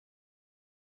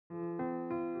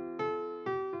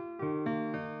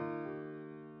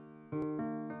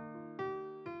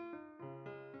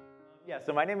Yeah,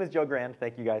 so my name is Joe Grand.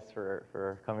 Thank you guys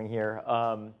for coming here.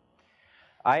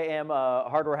 I am a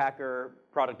hardware hacker,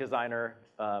 product designer,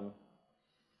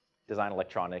 design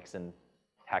electronics and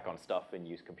hack on stuff and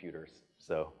use computers.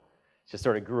 So just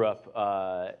sort of grew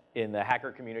up in the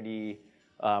hacker community.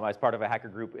 I was part of a hacker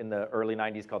group in the early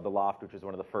 90s called The Loft, which was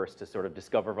one of the first to sort of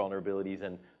discover vulnerabilities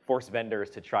and force vendors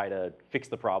to try to fix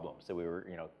the problem. So we were,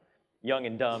 young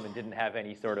and dumb and didn't have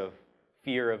any sort of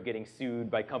fear of getting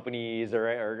sued by companies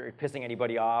or pissing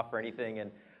anybody off or anything. And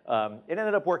it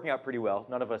ended up working out pretty well.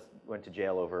 None of us went to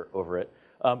jail over it.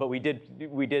 But we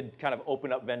did kind of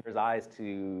open up vendors' eyes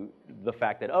to the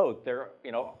fact that, oh, there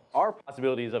are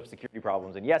possibilities of security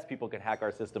problems. And yes, people can hack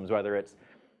our systems, whether it's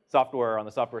software on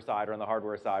the software side or on the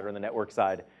hardware side or on the network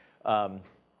side. That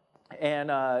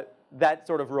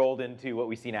sort of rolled into what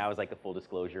we see now as like the full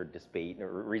disclosure debate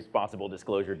or responsible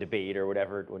disclosure debate or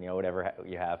whatever, whatever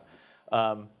you have.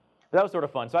 That was sort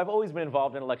of fun. So I've always been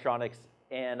involved in electronics,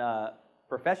 and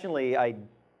professionally I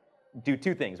do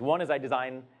two things. One is I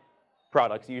design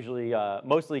products, usually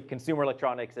mostly consumer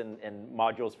electronics and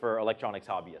modules for electronics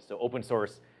hobbyists. So open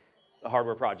source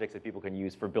hardware projects that people can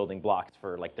use for building blocks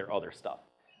for like their other stuff,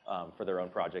 for their own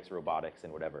projects, robotics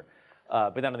and whatever.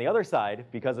 But then on the other side,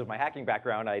 because of my hacking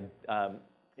background, I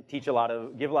give a lot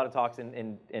of talks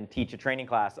and teach a training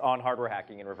class on hardware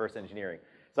hacking and reverse engineering.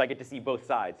 So I get to see both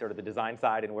sides, sort of the design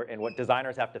side and what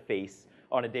designers have to face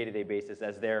on a day-to-day basis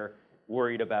as they're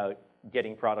worried about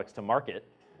getting products to market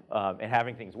and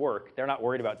having things work. They're not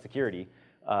worried about security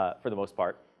for the most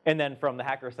part. And then from the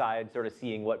hacker side, sort of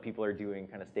seeing what people are doing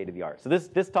kind of state of the art. So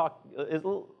this talk is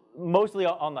mostly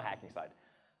on the hacking side.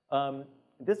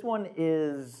 This one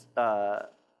is a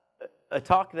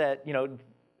talk that,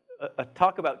 a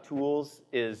talk about tools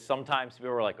is sometimes people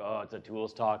are like, oh, it's a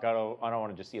tools talk. I don't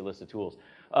want to just see a list of tools.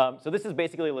 So this is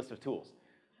basically a list of tools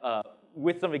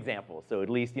with some examples. So at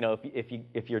least,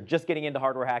 if you're just getting into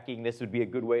hardware hacking, this would be a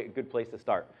good place to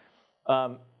start.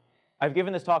 I've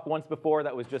given this talk once before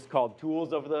that was just called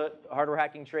Tools of the Hardware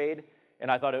Hacking Trade,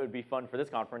 and I thought it would be fun for this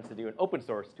conference to do an open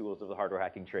source Tools of the Hardware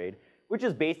Hacking Trade, which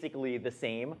is basically the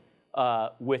same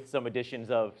with some additions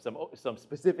of some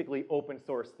specifically open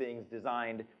source things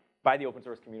designed by the open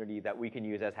source community that we can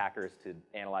use as hackers to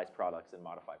analyze products and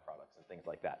modify products and things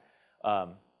like that.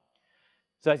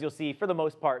 So as you'll see, for the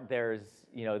most part, there's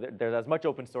as much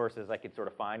open source as I could sort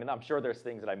of find, and I'm sure there's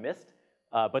things that I missed.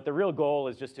 But the real goal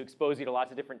is just to expose you to lots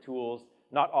of different tools.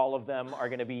 Not all of them are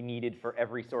going to be needed for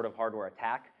every sort of hardware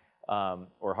attack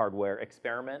or hardware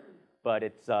experiment, but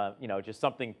it's just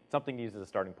something to use as a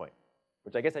starting point.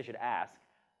 Which I guess I should ask,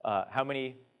 how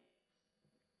many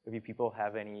of you people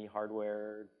have any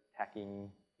hardware hacking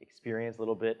experience, a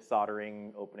little bit,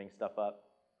 soldering, opening stuff up?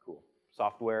 Cool.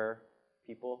 Software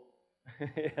people?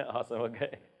 Yeah, awesome,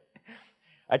 okay.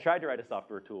 I tried to write a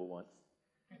software tool once,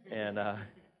 and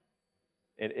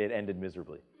it ended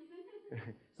miserably.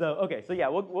 So yeah,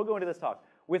 we'll go into this talk.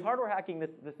 With hardware hacking,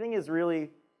 the thing is really,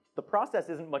 the process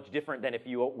isn't much different than if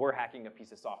you were hacking a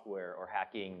piece of software or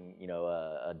hacking,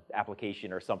 an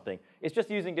application or something. It's just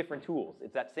using different tools.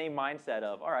 It's that same mindset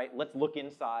of, all right, let's look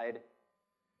inside,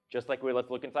 just like let's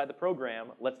look inside the program,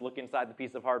 let's look inside the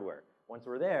piece of hardware. Once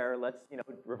we're there, let's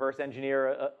reverse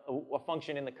engineer a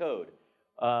function in the code.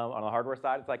 On the hardware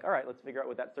side, it's like, all right, let's figure out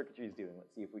what that circuitry is doing.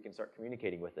 Let's see if we can start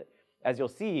communicating with it. As you'll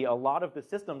see, a lot of the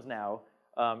systems now,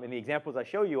 in the examples I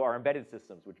show you, are embedded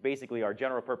systems, which basically are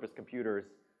general purpose computers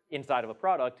inside of a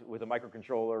product with a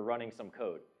microcontroller running some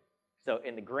code. So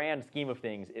in the grand scheme of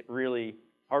things,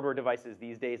 hardware devices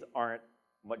these days aren't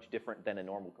much different than a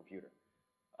normal computer.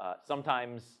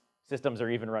 Sometimes systems are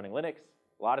even running Linux.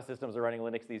 A lot of systems are running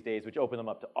Linux these days, which open them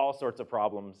up to all sorts of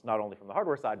problems, not only from the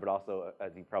hardware side, but also,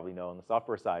 as you probably know, on the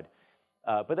software side.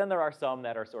 But then there are some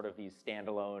that are sort of these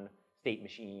standalone state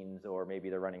machines, or maybe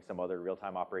they're running some other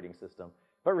real-time operating system.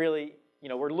 But really,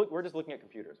 we're just looking at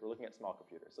computers. We're looking at small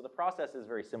computers. So the process is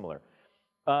very similar.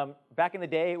 Back in the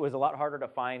day, it was a lot harder to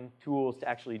find tools to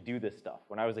actually do this stuff.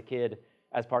 When I was a kid,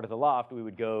 as part of the Loft, we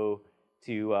would go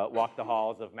to walk the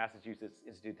halls of Massachusetts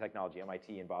Institute of Technology,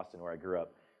 MIT in Boston, where I grew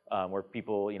up, where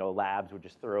people, labs would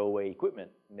just throw away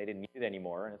equipment, and they didn't need it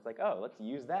anymore. And it's like, oh, let's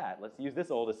use that. Let's use this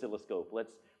old oscilloscope.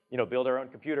 Let's build our own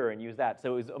computer and use that.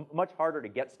 So it was much harder to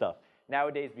get stuff.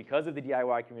 Nowadays, because of the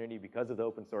DIY community, because of the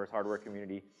open source hardware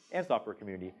community and software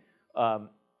community,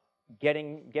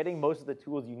 getting most of the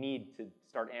tools you need to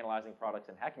start analyzing products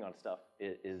and hacking on stuff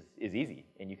is easy.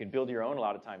 And you can build your own a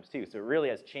lot of times too. So it really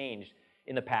has changed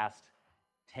in the past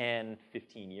 10,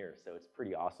 15 years. So it's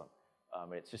pretty awesome.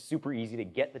 It's just super easy to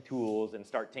get the tools and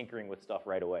start tinkering with stuff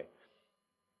right away.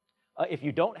 If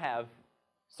you don't have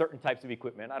certain types of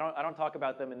equipment. I don't talk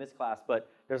about them in this class,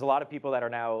 but there's a lot of people that are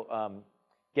now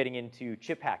getting into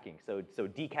chip hacking. So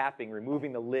decapping,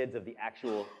 removing the lids of the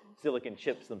actual silicon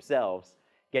chips themselves,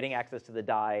 getting access to the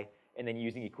die, and then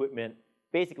using equipment,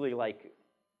 basically like,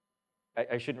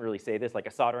 I shouldn't really say this, like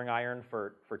a soldering iron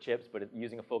for chips, but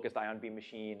using a focused ion beam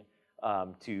machine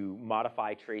to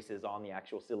modify traces on the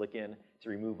actual silicon, to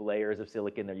remove layers of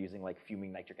silicon. They're using like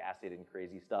fuming nitric acid and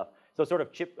crazy stuff. So sort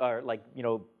of chip, like, you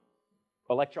know,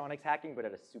 electronics hacking, but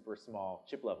at a super small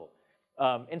chip level.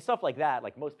 And stuff like that,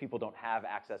 like most people don't have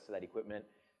access to that equipment.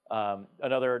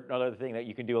 Another thing that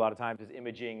you can do a lot of times is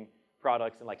imaging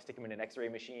products and like stick them in an X-ray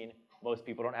machine. Most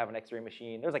people don't have an X-ray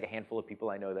machine. There's like a handful of people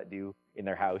I know that do in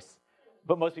their house,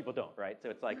 but most people don't, right? So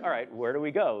it's like, all right, where do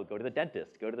we go? Go to the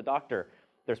dentist, go to the doctor.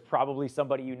 There's probably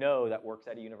somebody you know that works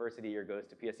at a university or goes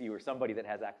to PSU or somebody that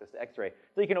has access to X-ray.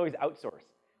 So you can always outsource.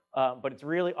 But it's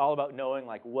really all about knowing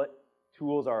like what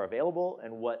tools are available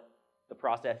and what the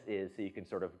process is so you can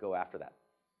sort of go after that.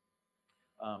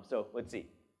 So let's see.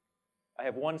 I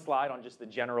have one slide on just the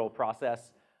general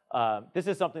process. This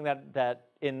is something that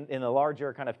in the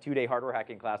larger kind of 2-day hardware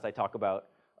hacking class, I talk about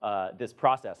this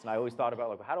process. And I always thought about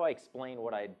like, how do I explain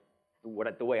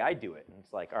the way I do it? And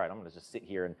it's like, all right, I'm gonna just sit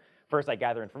here and first I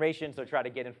gather information. So try to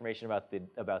get information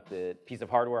about the piece of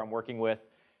hardware I'm working with,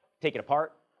 take it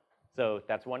apart. So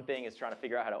that's one thing, is trying to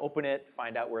figure out how to open it,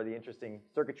 find out where the interesting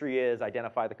circuitry is,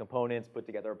 identify the components, put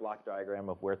together a block diagram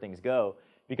of where things go.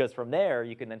 Because from there,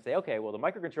 you can then say, okay, well, the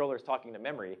microcontroller is talking to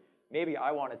memory. Maybe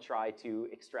I want to try to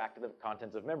extract the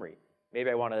contents of memory. Maybe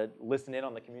I want to listen in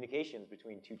on the communications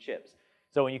between two chips.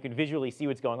 So when you can visually see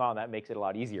what's going on, that makes it a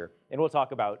lot easier. And we'll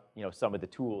talk about, you know, some of the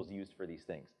tools used for these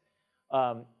things.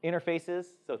 Interfaces,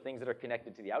 so things that are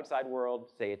connected to the outside world,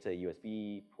 say it's a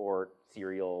USB port,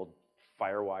 serial,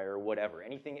 firewire, whatever.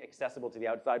 Anything accessible to the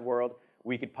outside world,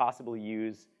 we could possibly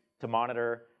use to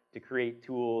monitor, to create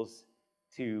tools,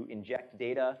 to inject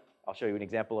data. I'll show you an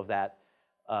example of that.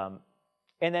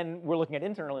 And then we're looking at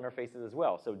internal interfaces as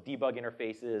well. So debug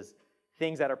interfaces,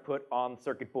 things that are put on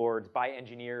circuit boards by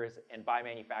engineers and by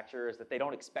manufacturers that they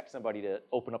don't expect somebody to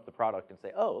open up the product and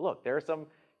say, oh, look, there are some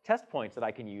test points that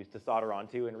I can use to solder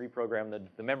onto and reprogram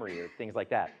the memory or things like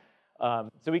that.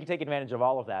 So we can take advantage of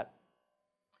all of that.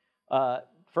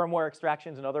 Firmware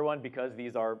extraction is another one, because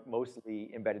these are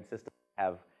mostly embedded systems that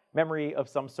have memory of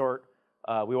some sort.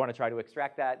 We want to try to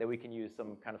extract that we can use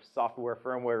some kind of software,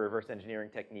 firmware, reverse engineering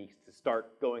techniques to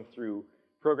start going through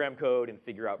program code and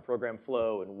figure out program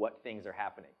flow and what things are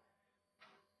happening.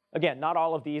 Again, not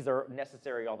all of these are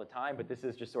necessary all the time, but this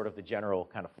is just sort of the general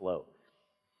kind of flow.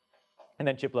 And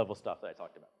then chip level stuff that I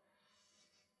talked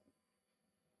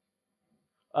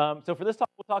about. So for this talk,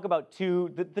 we'll talk about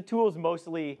the tools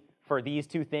mostly for these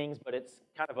two things, but it's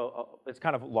kind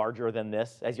of larger than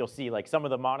this. As you'll see, like some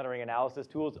of the monitoring analysis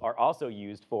tools are also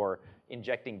used for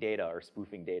injecting data or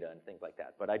spoofing data and things like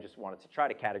that. But I just wanted to try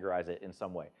to categorize it in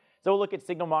some way. So we'll look at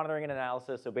signal monitoring and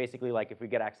analysis. So basically, like if we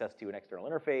get access to an external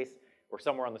interface or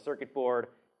somewhere on the circuit board,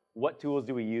 what tools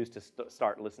do we use to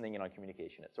start listening in on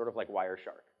communication? It's sort of like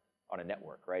Wireshark on a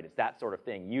network, right? It's that sort of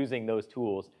thing, using those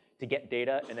tools to get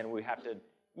data, and then we have to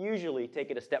usually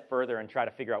take it a step further and try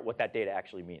to figure out what that data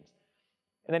actually means.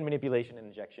 And then manipulation and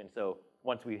injection. So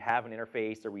once we have an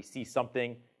interface or we see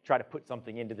something, try to put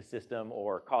something into the system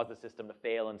or cause the system to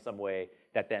fail in some way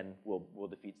that then will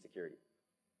defeat security.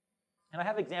 And I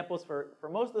have examples for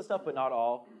most of the stuff, but not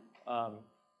all.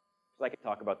 So I could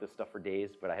talk about this stuff for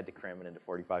days, but I had to cram it into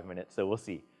 45 minutes, so we'll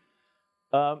see.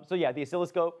 So yeah, the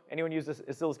oscilloscope. Anyone used this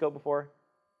oscilloscope before?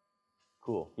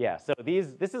 Cool, yeah. So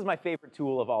this is my favorite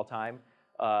tool of all time.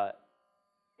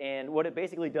 And what it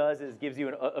basically does is gives you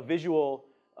a visual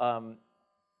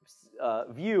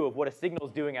view of what a signal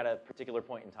is doing at a particular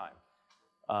point in time.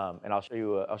 And I'll show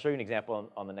you an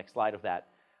example on the next slide of that.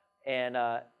 And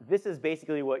this is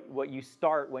basically what you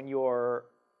start when you're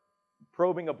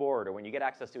probing a board or when you get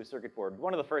access to a circuit board.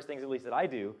 One of the first things, at least that I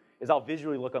do, is I'll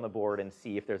visually look on the board and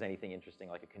see if there's anything interesting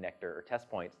like a connector or test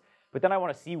points. But then I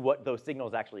want to see what those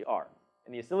signals actually are.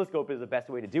 And the oscilloscope is the best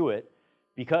way to do it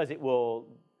because it will,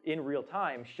 in real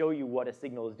time, show you what a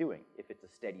signal is doing. If it's a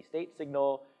steady state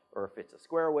signal, or if it's a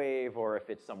square wave, or if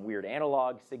it's some weird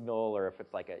analog signal, or if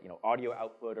it's like a audio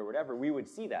output or whatever, we would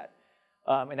see that.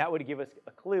 And that would give us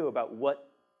a clue about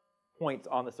what points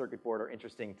on the circuit board are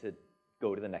interesting to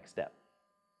go to the next step.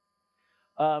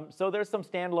 So there's some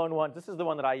standalone ones. This is the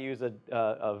one that I use,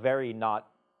 a very not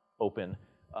open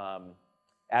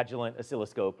Agilent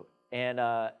oscilloscope. And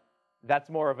that's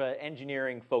more of an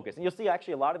engineering focus. And you'll see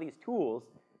actually a lot of these tools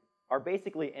are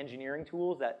basically engineering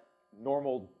tools that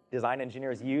normal design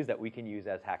engineers use that we can use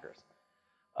as hackers.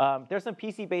 There's some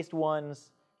PC-based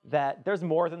ones. that there's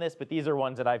more than this, but these are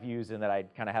ones that I've used and that I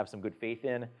kind of have some good faith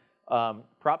in.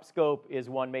 PropScope is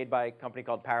one made by a company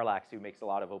called Parallax, who makes a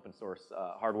lot of open source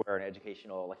hardware and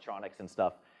educational electronics and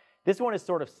stuff. This one is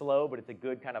sort of slow, but it's a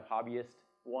good kind of hobbyist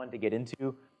one to get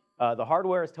into. The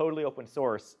hardware is totally open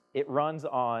source. It runs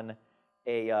on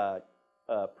a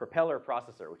Propeller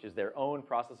processor, which is their own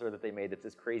processor that they made that's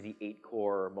this crazy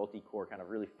 8-core, multi-core kind of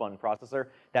really fun processor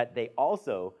that they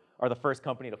also are the first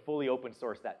company to fully open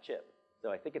source that chip.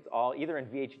 So I think it's all either in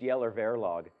VHDL or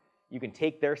Verilog. You can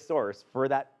take their source for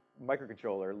that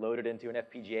microcontroller, load it into an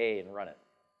FPGA, and run it.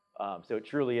 So it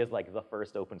truly is like the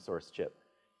first open source chip.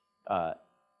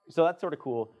 So that's sort of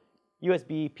cool.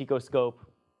 USB, picoscope,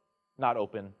 not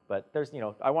open, but there's,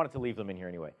 I wanted to leave them in here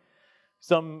anyway.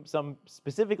 Some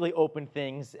specifically open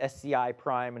things, SCI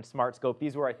Prime and SmartScope.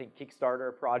 These were, I think,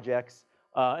 Kickstarter projects.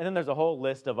 And then there's a whole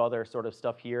list of other sort of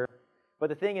stuff here. But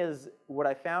the thing is, what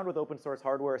I found with open source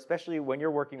hardware, especially when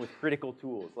you're working with critical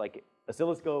tools like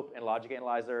oscilloscope and logic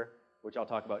analyzer, which I'll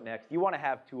talk about next, you want to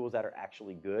have tools that are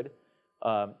actually good.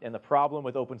 And the problem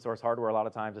with open source hardware a lot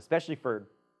of times, especially for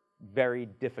very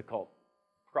difficult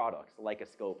products like a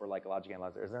scope or like a logic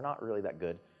analyzer, is they're not really that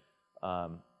good.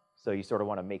 So you sort of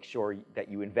want to make sure that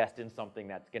you invest in something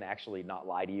that's going to actually not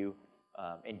lie to you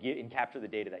and capture the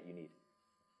data that you need.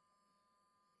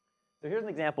 So here's an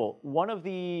example. One of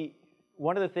the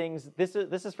things, this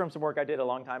is from some work I did a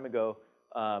long time ago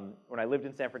when I lived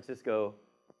in San Francisco,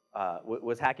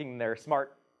 was hacking their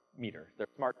smart meter, their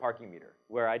smart parking meter,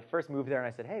 where I first moved there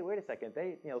and I said, hey, wait a second,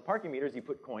 parking meters, you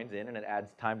put coins in and it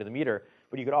adds time to the meter,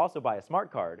 but you could also buy a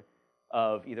smart card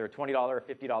of either a $20 or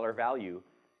 $50 value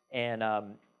and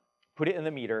put it in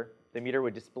the meter. The meter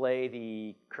would display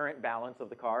the current balance of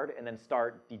the card and then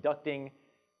start deducting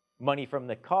money from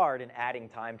the card and adding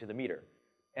time to the meter.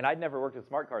 And I'd never worked with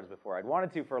smart cards before. I'd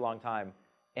wanted to for a long time.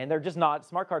 And they're just not,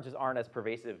 smart cards just aren't as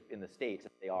pervasive in the States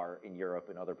as they are in Europe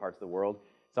and other parts of the world.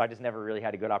 So I just never really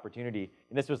had a good opportunity.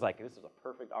 And this was a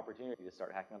perfect opportunity to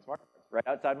start hacking on smart cards right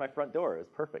outside my front door. It was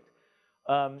perfect.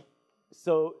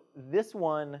 So this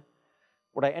one,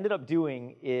 what I ended up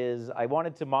doing is I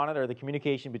wanted to monitor the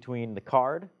communication between the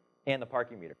card and the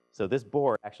parking meter. So this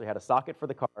board actually had a socket for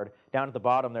the card. Down at the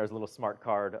bottom, there's a little smart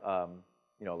card,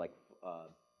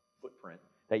 footprint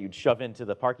that you'd shove into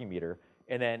the parking meter.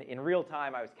 And then in real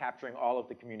time, I was capturing all of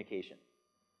the communication,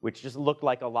 which just looked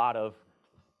like a lot of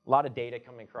data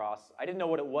coming across. I didn't know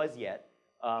what it was yet,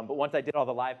 but once I did all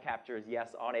the live captures,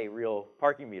 yes, on a real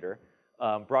parking meter,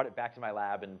 brought it back to my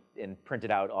lab and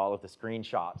printed out all of the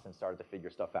screenshots and started to figure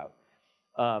stuff out.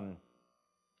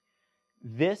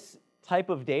 This type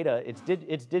of data,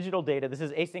 it's digital data. This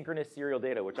is asynchronous serial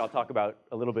data, which I'll talk about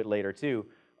a little bit later too.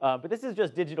 But this is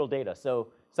just digital data. So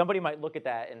somebody might look at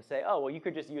that and say, oh, well, you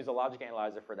could just use a logic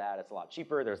analyzer for that. It's a lot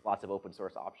cheaper. There's lots of open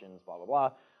source options, blah,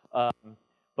 blah, blah.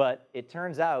 But it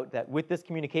turns out that with this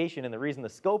communication, and the reason the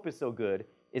scope is so good,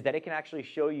 is that it can actually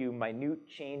show you minute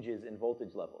changes in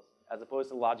voltage levels, as opposed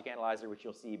to the logic analyzer, which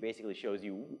you'll see basically shows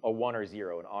you a 1 or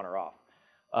 0, an on or off.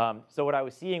 So what I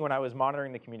was seeing when I was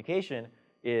monitoring the communication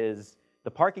is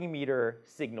the parking meter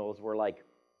signals were like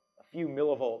a few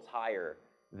millivolts higher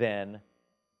than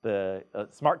the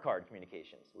smart card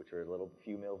communications, which were a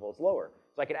few millivolts lower.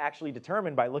 So I could actually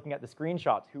determine by looking at the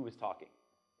screenshots who was talking,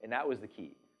 and that was the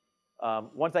key.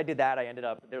 Once I did that, I ended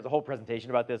up, there's a whole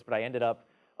presentation about this, but I ended up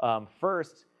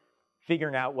first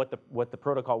figuring out what the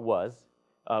protocol was,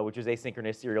 which is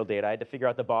asynchronous serial data. I had to figure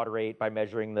out the baud rate by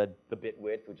measuring the bit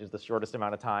width, which is the shortest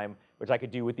amount of time, which I could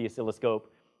do with the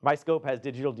oscilloscope. My scope has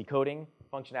digital decoding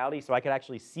functionality, so I could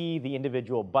actually see the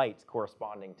individual bytes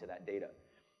corresponding to that data.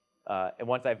 And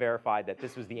once I verified that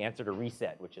this was the answer to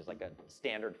reset, which is like a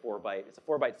standard 4-byte, it's a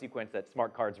 4-byte sequence that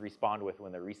smart cards respond with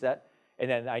when they're reset. And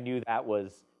then I knew that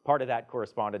was, part of that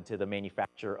corresponded to the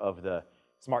manufacturer of the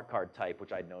smart card type,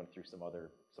 which I'd known through some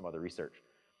other research.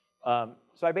 So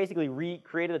I basically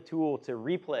created a tool to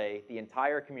replay the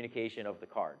entire communication of the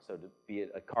card, so to be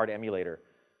a card emulator.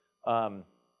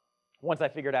 Once I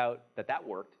figured out that that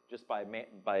worked just by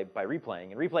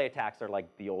replaying, and replay attacks are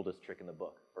like the oldest trick in the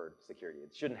book for security.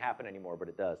 It shouldn't happen anymore, but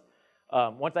it does.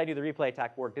 Once I knew the replay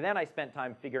attack worked, then I spent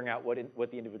time figuring out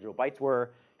what the individual bytes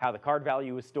were, how the card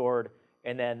value was stored,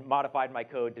 and then modified my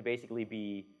code to basically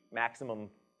be maximum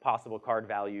possible card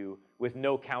value with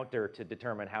no counter to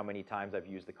determine how many times I've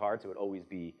used the card, so it would always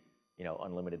be,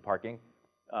 unlimited parking.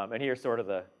 And here's sort of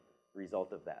the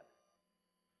result of that.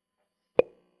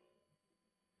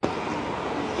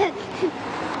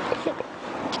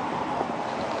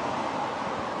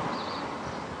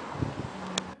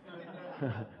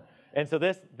 And so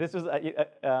this was,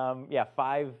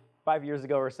 5 years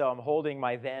ago or so. I'm holding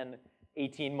my then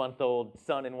 18-month-old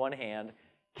son in one hand,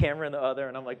 camera in the other,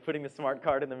 and I'm like putting the smart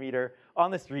card in the meter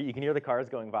on the street. You can hear the cars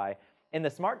going by. And the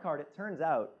smart card, it turns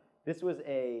out, this was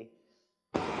a,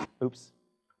 oops.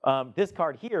 This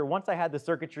card here, once I had the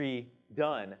circuitry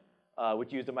done,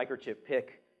 which used a microchip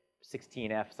PIC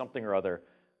 16F something or other,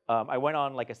 I went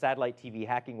on like a satellite TV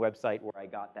hacking website where I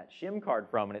got that shim card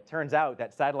from, and it turns out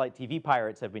that satellite TV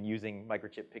pirates have been using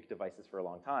microchip PIC devices for a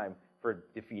long time for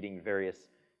defeating various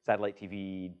satellite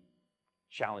TV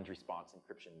challenge response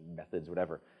encryption methods,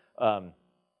 whatever.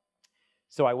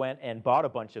 So I went and bought a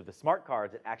bunch of the smart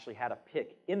cards that actually had a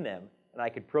PIC in them, and I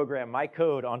could program my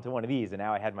code onto one of these, and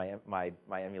now I had my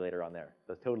emulator on there.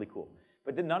 So it's totally cool.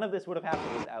 But then none of this would have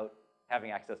happened without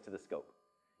having access to the scope.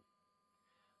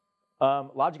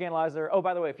 Logic analyzer. Oh,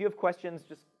 by the way, if you have questions,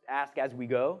 just ask as we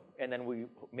go, and then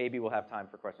maybe we'll have time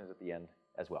for questions at the end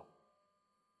as well.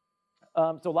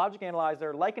 So logic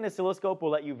analyzer, like an oscilloscope,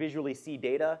 will let you visually see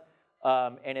data,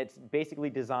 and it's basically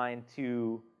designed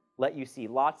to let you see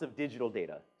lots of digital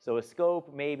data. So a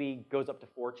scope maybe goes up to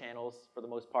 4 channels for the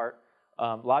most part.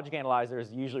 Logic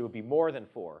analyzers usually would be more than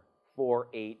 4,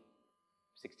 8,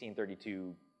 16,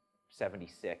 32,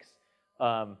 76.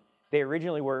 They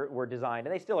originally were designed,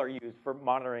 and they still are used for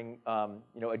monitoring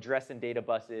address and data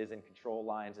buses and control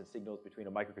lines and signals between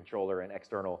a microcontroller and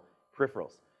external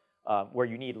peripherals, where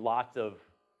you need lots of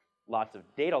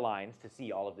data lines to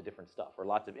see all of the different stuff, or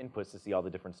lots of inputs to see all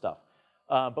the different stuff.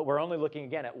 But we're only looking,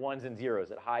 again, at ones and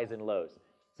zeros, at highs and lows.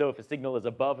 So if a signal is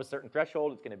above a certain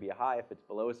threshold, it's going to be a high. If it's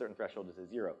below a certain threshold, it's a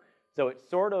 0. So it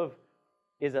sort of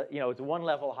is it's one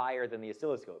level higher than the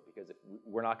oscilloscope, because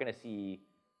we're not going to see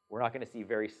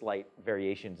very slight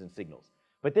variations in signals.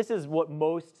 But this is what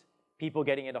most people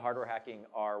getting into hardware hacking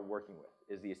are working with,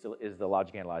 is the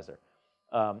logic analyzer,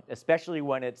 especially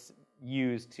when it's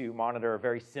used to monitor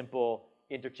very simple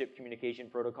interchip communication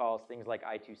protocols, things like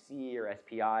I2C or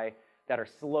SPI, that are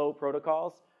slow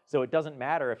protocols. So it doesn't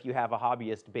matter if you have a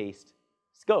hobbyist-based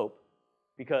scope,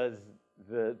 because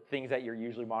the things that you're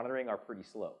usually monitoring are pretty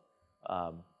slow.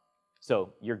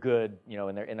 So you're good,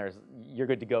 you're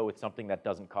good to go with something that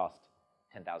doesn't cost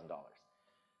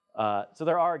 $10,000. So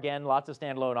there are, again, lots of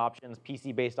standalone options,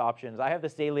 PC-based options. I have the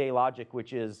Salier logic,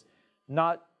 which is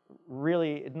not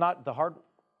the hard.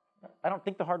 I don't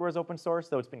think the hardware is open source,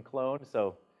 though it's been cloned.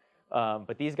 So,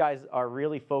 but these guys are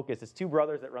really focused. It's 2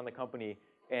 brothers that run the company,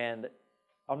 and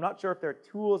I'm not sure if their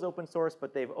tool is open source,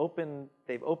 but they've opened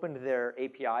their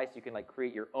API, so you can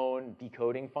create your own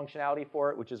decoding functionality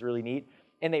for it, which is really neat.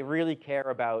 And they really care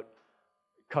about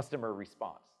customer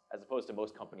response, as opposed to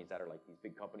most companies that are like these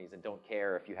big companies and don't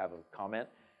care if you have a comment.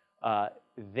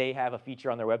 They have a feature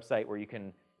on their website where you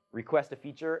can request a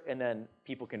feature, and then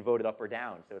people can vote it up or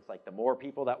down. So it's like the more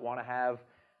people that want to have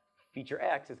feature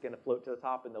X is going to float to the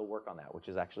top, and they'll work on that, which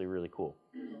is actually really cool.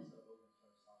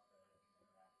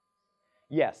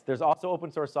 Yes, there's also open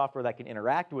source software that can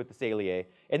interact with the Salier,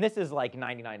 and this is like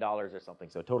 $99 or something,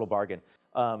 so total bargain.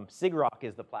 SIGROC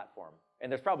is the platform,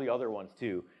 and there's probably other ones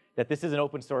too, that this is an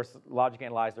open source logic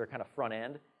analyzer kind of front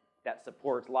end that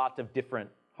supports lots of different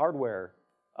hardware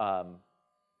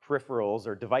peripherals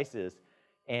or devices,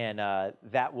 and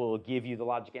that will give you the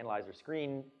logic analyzer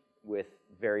screen with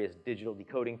various digital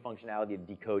decoding functionality to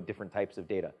decode different types of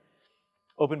data.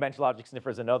 OpenBench Logic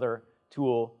Sniffer is another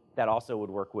tool that also would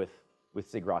work with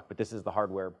SIGROC, but this is the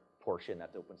hardware portion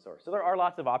that's open source. So there are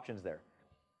lots of options there.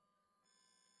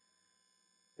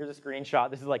 Here's a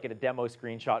screenshot. This is like a demo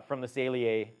screenshot from the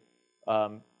Salier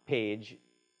page,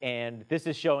 and this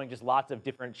is showing just lots of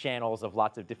different channels of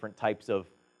lots of different types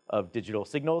of digital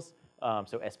signals.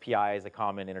 So SPI is a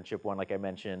common interchip one, like I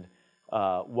mentioned.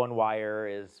 One wire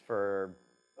is for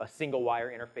a single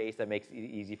wire interface that makes it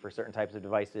easy for certain types of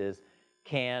devices.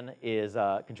 CAN is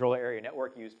a controller area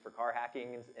network used for car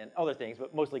hacking and other things,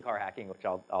 but mostly car hacking, which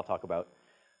I'll talk about.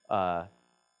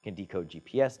 Can decode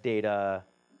GPS data,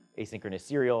 asynchronous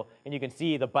serial, and you can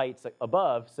see the bytes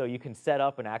above, so you can set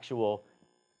up an actual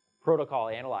protocol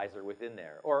analyzer within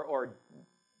there, or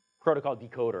protocol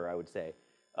decoder, I would say.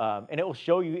 And it will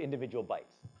show you individual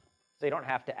bytes. So you don't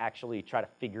have to actually try to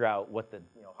figure out what the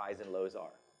highs and lows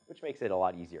are, which makes it a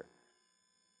lot easier.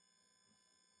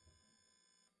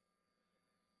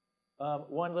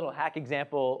 One little hack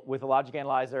example with a logic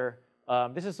analyzer.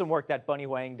 This is some work that Bunny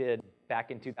Wang did back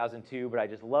in 2002, but I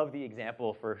just love the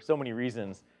example for so many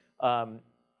reasons.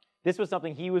 This was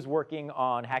something he was working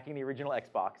on hacking the original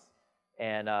Xbox,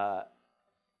 and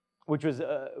which was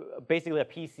basically a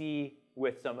PC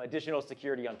with some additional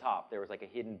security on top. There was like a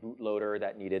hidden bootloader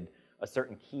that needed a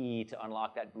certain key to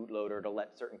unlock that bootloader to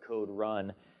let certain code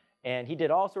run. And he did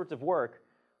all sorts of work,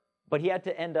 but he had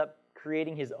to end up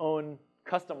creating his own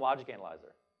custom logic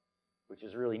analyzer, which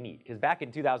is really neat. Because back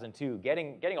in 2002,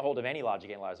 getting a hold of any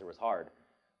logic analyzer was hard.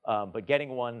 But getting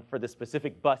one for the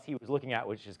specific bus he was looking at,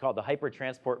 which is called the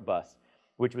hypertransport bus,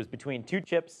 which was between two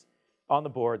chips on the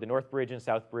board, the North Bridge and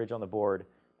South Bridge on the board.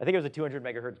 I think it was a 200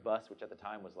 megahertz bus, which at the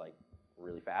time was like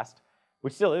really fast,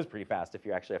 which still is pretty fast if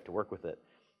you actually have to work with it.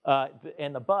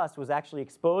 And the bus was actually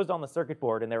exposed on the circuit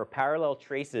board, and there were parallel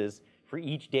traces for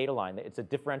each data line. It's a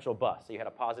differential bus, so you had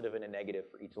a positive and a negative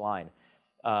for each line.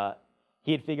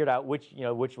 He had figured out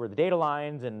which were the data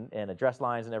lines and address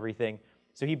lines and everything.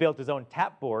 So he built his own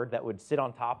tap board that would sit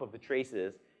on top of the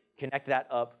traces, connect that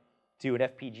up to an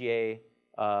FPGA,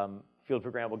 field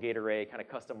programmable gate array, kind of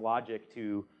custom logic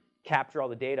to capture all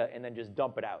the data and then just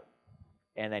dump it out.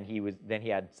 And then he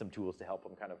had some tools to help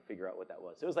him kind of figure out what that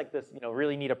was. So it was like this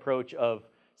really neat approach of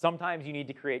sometimes you need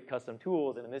to create custom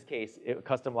tools, and in this case, a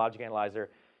custom logic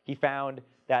analyzer. He found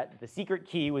that the secret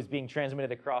key was being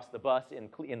transmitted across the bus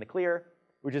in the clear,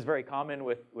 which is very common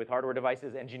with hardware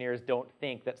devices. Engineers don't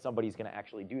think that somebody's going to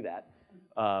actually do that,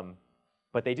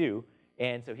 but they do.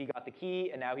 And so he got the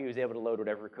key, and now he was able to load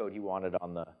whatever code he wanted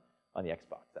on the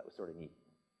Xbox. That was sort of neat.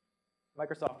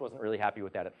 Microsoft wasn't really happy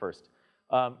with that at first.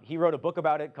 He wrote a book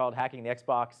about it called Hacking the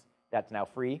Xbox. That's now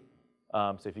free.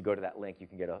 So if you go to that link, you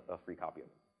can get a free copy of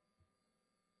it.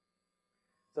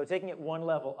 So taking it one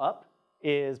level up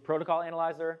is protocol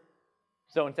analyzer.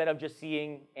 So instead of just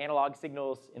seeing analog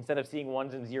signals, instead of seeing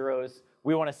ones and zeros,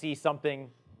 we want to see something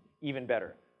even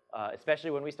better,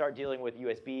 especially when we start dealing with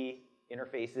USB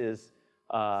interfaces,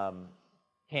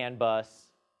 CAN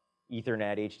bus,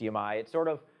 Ethernet, HDMI. It's sort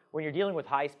of, when you're dealing with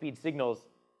high-speed signals,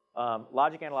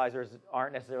 logic analyzers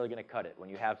aren't necessarily going to cut it. When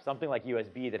you have something like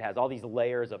USB that has all these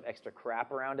layers of extra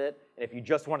crap around it, and if you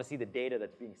just want to see the data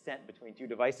that's being sent between two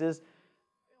devices,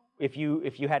 if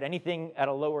you had anything at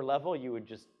a lower level,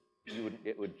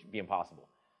 it would be impossible.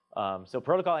 So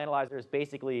protocol analyzers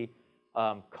basically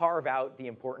carve out the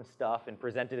important stuff and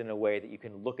present it in a way that you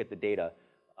can look at the data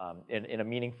in a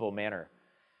meaningful manner.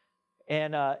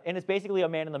 And it's basically a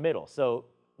man in the middle. So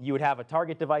you would have a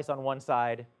target device on one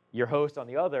side, your host on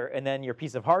the other, and then your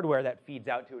piece of hardware that feeds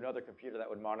out to another computer that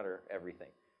would monitor everything.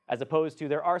 As opposed to,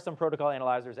 there are some protocol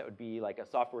analyzers that would be like a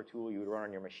software tool you would run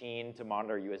on your machine to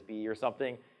monitor USB or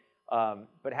something.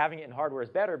 But having it in hardware is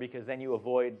better because then you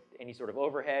avoid any sort of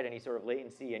overhead, any sort of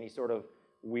latency, any sort of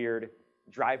weird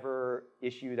driver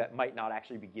issue that might not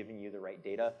actually be giving you the right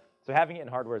data. So having it in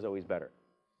hardware is always better.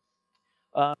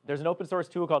 There's an open source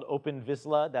tool called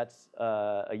OpenVisla that's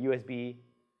a USB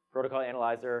protocol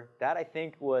analyzer. That I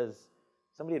think was,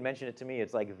 somebody had mentioned it to me,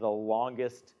 it's like the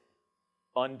longest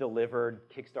undelivered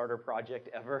Kickstarter project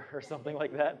ever or something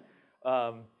like that.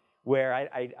 Where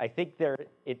I think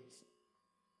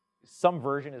some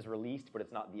version is released, but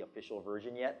it's not the official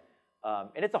version yet.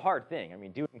 And it's a hard thing. I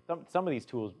mean, doing some of these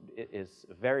tools is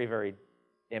a very, very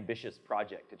ambitious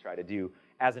project to try to do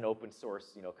as an open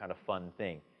source, kind of fun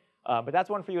thing. But that's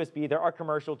one for USB. There are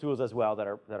commercial tools as well that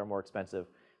are more expensive.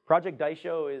 Project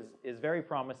Daisho is very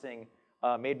promising,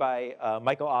 made by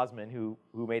Michael Osman, who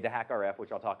made the HackRF,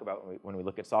 which I'll talk about when we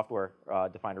look at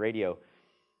software-defined radio.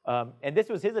 And this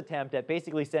was his attempt at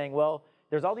basically saying, well,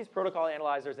 there's all these protocol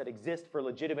analyzers that exist for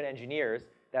legitimate engineers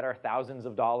that are thousands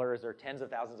of dollars or tens of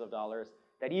thousands of dollars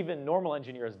that even normal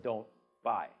engineers don't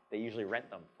buy. They usually rent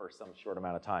them for some short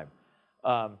amount of time.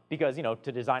 Because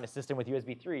to design a system with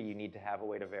USB 3, you need to have a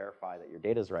way to verify that your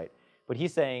data is right. But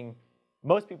he's saying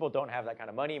most people don't have that kind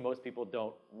of money. Most people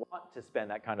don't want to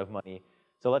spend that kind of money.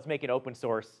 So let's make an open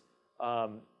source,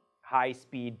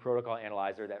 high-speed protocol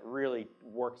analyzer that really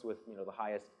works with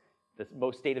the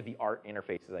most state-of-the-art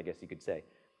interfaces, I guess you could say.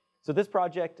 So this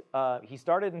project, he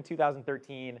started in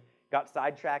 2013, got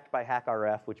sidetracked by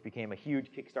HackRF, which became a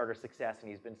huge Kickstarter success, and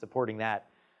he's been supporting that.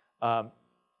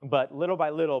 But little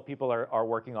by little, people are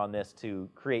working on this to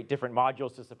create different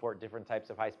modules to support different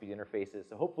types of high-speed interfaces.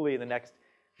 So hopefully in the next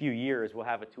few years, we'll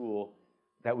have a tool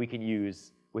that we can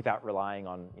use without relying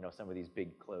on some of these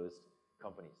big closed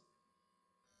companies.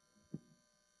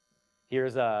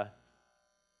 Here's a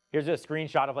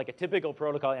screenshot of like a typical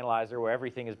protocol analyzer where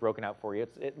everything is broken out for you.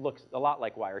 It looks a lot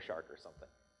like Wireshark or something.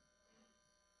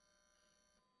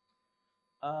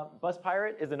 Bus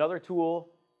Pirate is another tool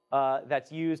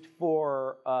that's used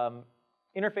for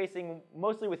interfacing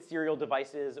mostly with serial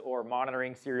devices or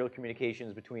monitoring serial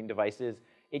communications between devices.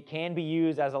 It can be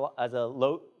used as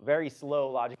a very slow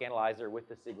logic analyzer with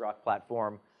the SIGROC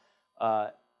platform.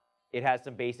 It has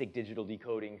some basic digital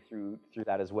decoding through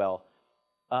that as well.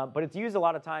 But it's used a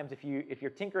lot of times if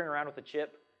you're tinkering around with a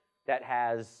chip that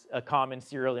has a common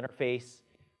serial interface,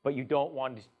 but you don't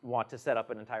want to set up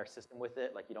an entire system with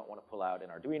it, like you don't want to pull out an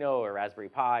Arduino or Raspberry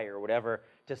Pi or whatever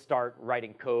to start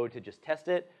writing code to just test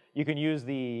it. you can use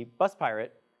the bus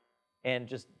pirate and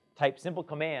just type simple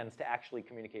commands to actually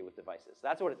communicate with devices. So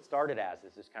that's what it started as,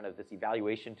 is just kind of this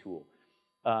evaluation tool.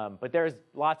 But there's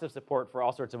lots of support for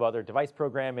all sorts of other device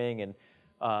programming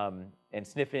and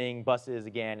sniffing buses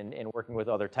again, and working with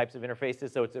other types of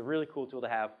interfaces. So it's a really cool tool to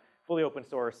have, fully open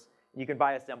source. You can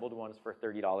buy assembled ones for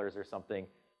 $30 or something,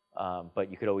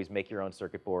 but you could always make your own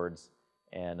circuit boards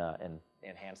and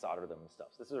hand solder them and stuff.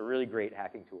 So this is a really great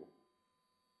hacking tool.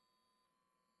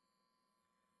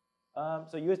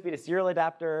 So USB to serial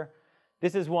adapter.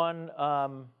 This is one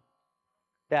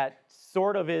that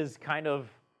sort of is kind of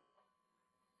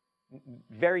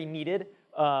very needed,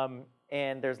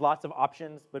 and there's lots of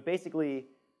options. But basically,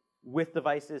 with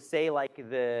devices, say like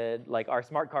our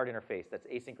smart card interface that's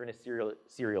asynchronous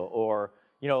serial, or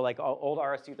like old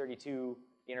RS-232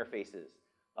 interfaces,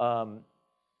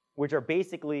 which are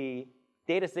basically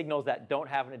data signals that don't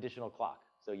have an additional clock.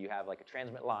 So you have like a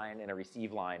transmit line and a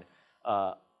receive line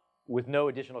with no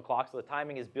additional clock, so the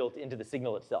timing is built into the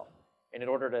signal itself. And in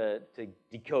order to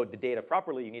decode the data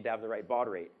properly, you need to have the right baud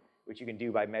rate, which you can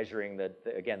do by measuring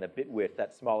again the bit width,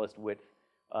 that smallest width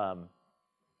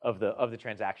of the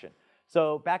transaction.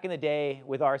 So back in the day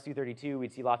with RS-232,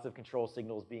 we'd see lots of control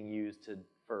signals being used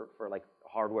for like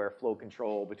hardware flow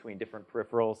control between different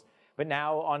peripherals. But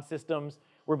now on systems,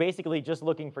 we're basically just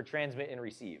looking for transmit and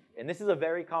receive. And this is a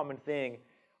very common thing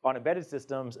on embedded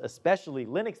systems, especially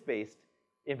Linux-based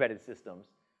embedded systems,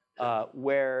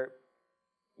 where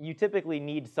you typically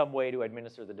need some way to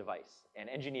administer the device. And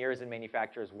engineers and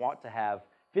manufacturers want to have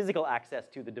physical access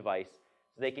to the device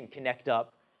so they can connect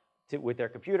up with their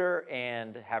computer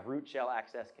and have root shell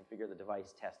access, configure the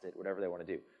device, test it, whatever they want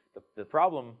to do. The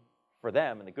problem for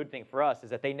them, and the good thing for us, is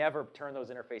that they never turn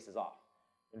those interfaces off.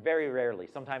 And very rarely.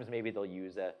 Sometimes maybe they'll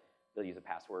use a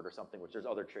password or something, which there's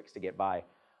other tricks to get by.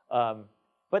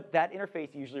 But that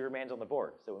interface usually remains on the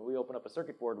board. So when we open up a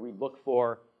circuit board, we look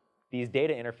for these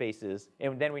data interfaces,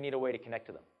 and then we need a way to connect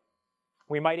to them.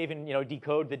 We might even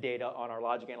decode the data on our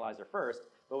logic analyzer first,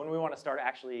 but when we want to start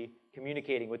actually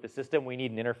communicating with the system, we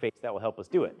need an interface that will help us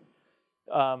do it.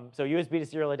 So USB to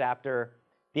serial adapter.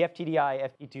 The FTDI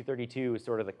FT232 is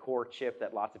sort of the core chip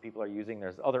that lots of people are using.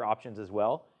 There's other options as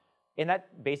well. And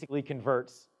that basically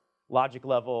converts logic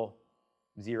level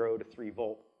 0 to 3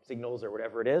 volt signals or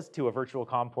whatever it is to a virtual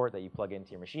COM port that you plug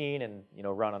into your machine and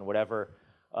run on whatever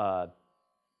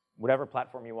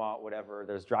platform you want, whatever.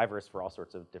 There's drivers for all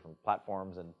sorts of different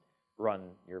platforms, and run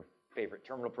your favorite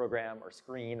terminal program or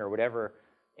screen or whatever.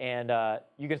 And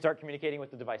you can start communicating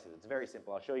with the devices. It's very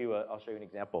simple. I'll show you an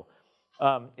example.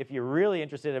 If you're really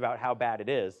interested about how bad it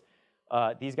is,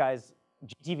 these guys,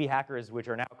 GTV hackers, which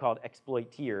are now called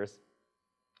exploiters,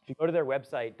 if you go to their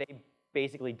website, they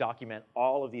basically document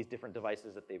all of these different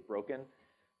devices that they've broken.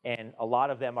 And a lot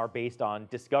of them are based on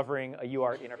discovering a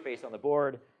UART interface on the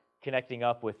board, connecting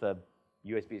up with a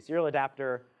USB serial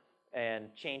adapter,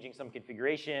 and changing some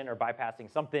configuration or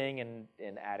bypassing something and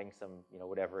adding some,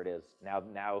 whatever it is.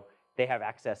 Now they have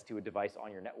access to a device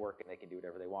on your network, and they can do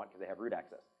whatever they want because they have root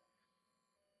access.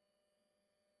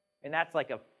 And that's like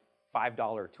a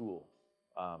 $5 tool,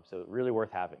 so really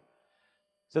worth having.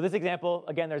 So this example,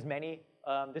 again, there's many.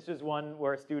 This was one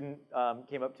where a student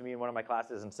came up to me in one of my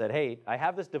classes and said, hey, I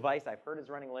have this device I've heard is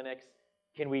running Linux.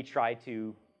 Can we try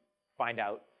to find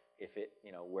out if it,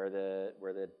 where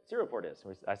the serial port is?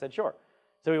 I said, sure.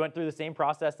 So we went through the same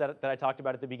process that I talked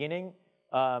about at the beginning.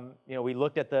 We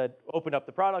opened up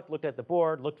the product, looked at the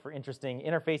board, looked for interesting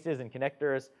interfaces and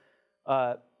connectors.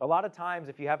 A lot of times,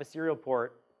 if you have a serial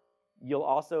port,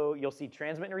 you'll see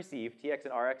transmit and receive, TX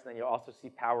and RX, and then you'll also see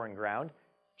power and ground,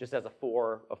 just as a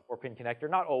 4-pin connector.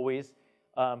 Not always,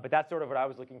 but that's sort of what I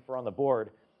was looking for on the board.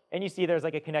 And you see there's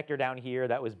like a connector down here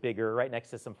that was bigger, right next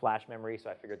to some flash memory, so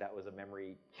I figured that was a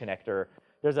memory connector.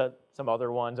 There's some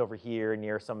other ones over here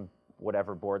near some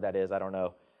whatever board that is, I don't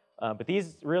know. But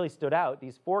these really stood out,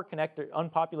 these 4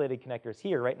 unpopulated connectors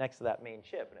here right next to that main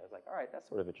chip. And I was like, all right, that's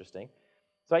sort of interesting.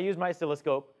 So I used my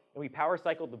oscilloscope, and we power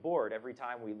cycled the board every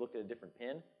time we looked at a different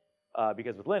pin.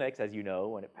 Because with Linux, as you know,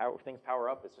 when things power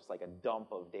up, it's just like a dump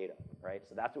of data, right?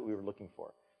 So that's what we were looking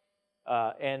for.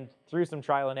 And through some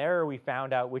trial and error, we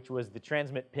found out which was the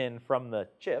transmit pin from the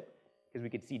chip, because we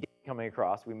could see data coming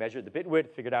across. We measured the bit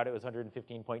width, figured out it was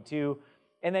 115.2,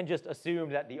 and then just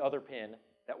assumed that the other pin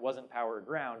that wasn't power or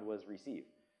ground was receive.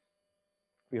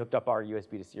 We hooked up our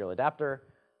USB to serial adapter,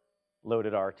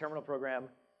 loaded our terminal program,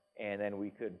 and then we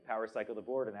could power cycle the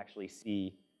board and actually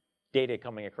see data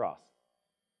coming across.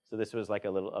 So this was like a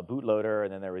bootloader,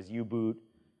 and then there was U-boot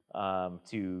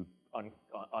to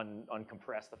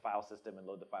uncompress the file system and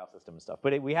load the file system and stuff.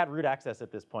 But we had root access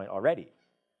at this point already.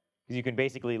 Because you can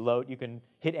basically load, you can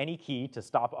hit any key to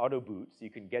stop auto boot, so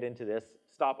you can get into this,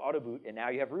 stop auto boot, and now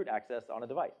you have root access on a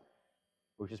device,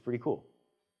 which is pretty cool.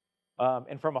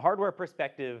 And from a hardware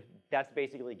perspective, that's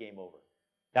basically game over.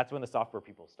 That's when the software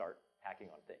people start hacking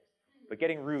on things. But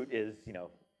getting root is,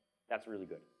 that's really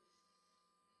good.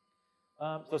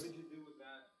 What did you do with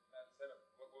that setup?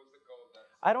 What was the code?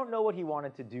 I don't know what he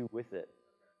wanted to do with it.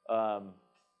 I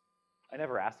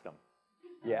never asked him.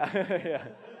 Yeah, yeah.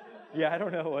 Yeah, I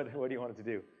don't know what he wanted to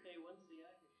do. Hey, once the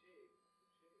yak is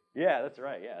shaved. Yeah, that's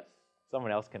right, yes.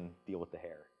 Someone else can deal with the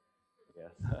hair, I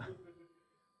guess.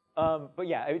 But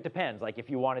yeah, it depends. Like if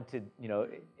you wanted to,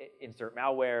 insert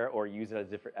malware or use it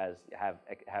as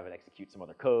have it execute some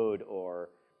other code, or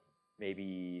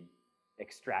maybe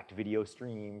extract video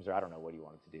streams, or I don't know what he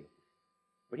wanted to do.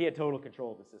 But he had total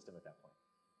control of the system at that point.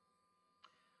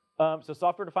 So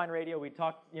software-defined radio, we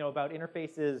talked, about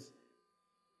interfaces,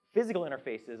 physical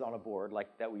interfaces on a board,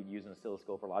 like that we'd use an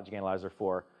oscilloscope or logic analyzer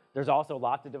for. There's also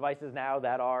lots of devices now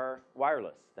that are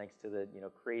wireless, thanks to the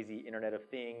crazy Internet of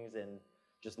Things, and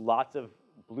just lots of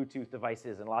Bluetooth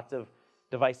devices and lots of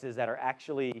devices that are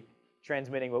actually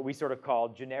transmitting what we sort of call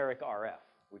generic RF,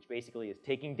 which basically is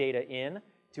taking data in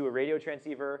to a radio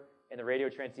transceiver, and the radio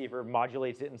transceiver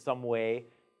modulates it in some way,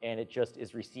 and it just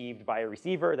is received by a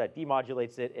receiver that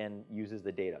demodulates it and uses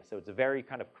the data. So it's a very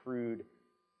kind of crude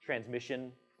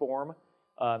transmission form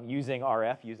using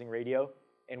RF, using radio,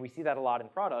 and we see that a lot in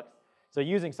products. So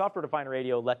using software-defined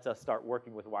radio lets us start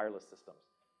working with wireless systems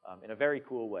in a very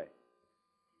cool way.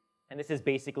 And this is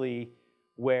basically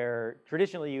where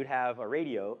traditionally you'd have a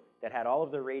radio that had all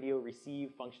of the radio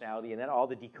receive functionality and then all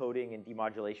the decoding and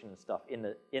demodulation and stuff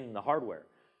in the hardware.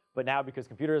 But now, because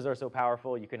computers are so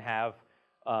powerful, you can have,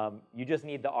 you just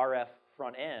need the RF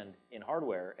front end in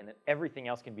hardware, and then everything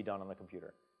else can be done on the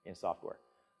computer in software.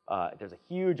 There's a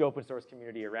huge open source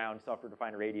community around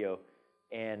software-defined radio,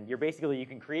 and you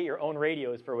can create your own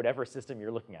radios for whatever system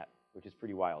you're looking at, which is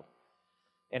pretty wild.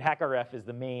 And HackRF is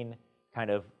the main kind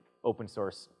of open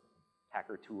source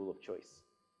hacker tool of choice.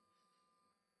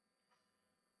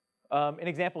 An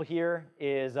example here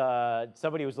is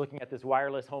somebody was looking at this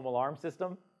wireless home alarm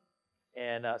system.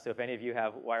 And so if any of you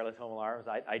have wireless home alarms,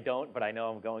 I don't, but I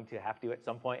know I'm going to have to at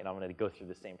some point, and I'm going to go through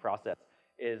the same process.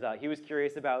 He was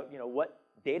curious about what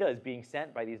data is being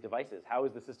sent by these devices. How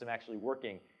is the system actually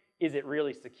working? Is it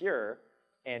really secure?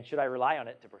 And should I rely on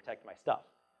it to protect my stuff?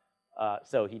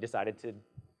 So he decided to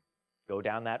go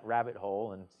down that rabbit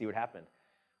hole and see what happened.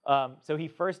 So he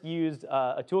first used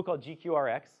a tool called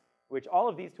GQRX, which all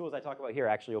of these tools I talk about here are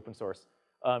actually open source.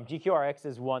 GQRX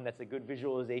is one that's a good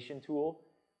visualization tool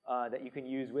that you can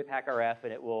use with HackRF,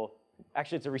 and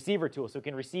it's a receiver tool, so it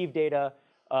can receive data.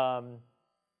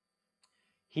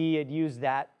 He had used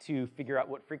that to figure out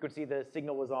what frequency the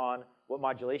signal was on, what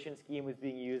modulation scheme was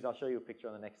being used. I'll show you a picture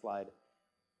on the next slide.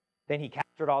 Then he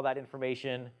captured all that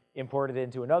information, imported it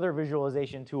into another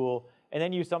visualization tool, and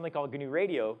then used something called GNU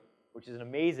Radio, which is an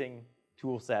amazing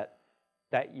tool set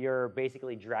that you're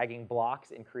basically dragging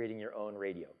blocks and creating your own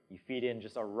radio. You feed in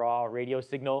just a raw radio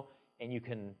signal, and you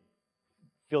can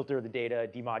filter the data,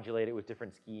 demodulate it with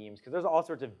different schemes, because there's all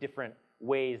sorts of different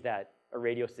ways that a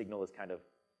radio signal is kind of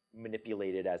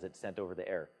manipulated as it's sent over the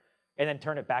air, and then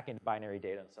turn it back into binary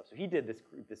data and stuff. So he did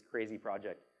this crazy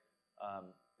project.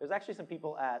 There's actually some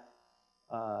people at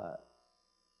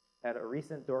a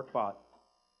recent DorkBot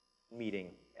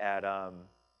meeting at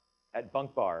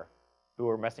Bunk Bar who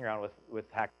were messing around with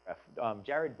HackRF.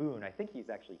 Jared Boone, I think he's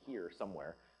actually here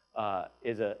somewhere,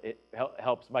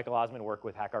 helps Michael Osman work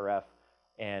with HackRF,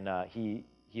 and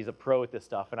he's a pro at this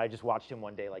stuff. And I just watched him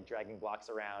one day like dragging blocks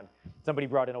around. Somebody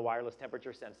brought in a wireless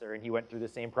temperature sensor, and he went through the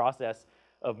same process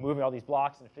of moving all these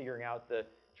blocks and figuring out the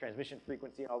transmission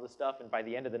frequency and all this stuff. And by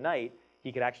the end of the night,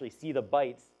 he could actually see the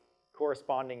bytes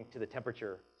corresponding to the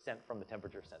temperature sent from the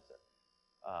temperature sensor.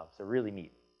 So really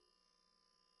neat.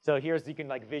 So here's, you can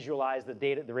like visualize the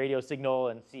data, the radio signal,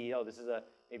 and see, oh, this is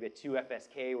maybe a 2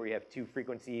 FSK where you have 2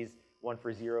 frequencies, one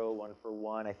for 0, one for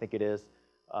 1, I think it is.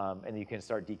 And you can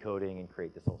start decoding and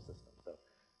create this whole system. So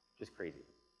just crazy.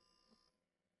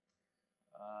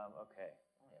 Okay,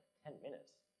 I only have 10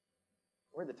 minutes.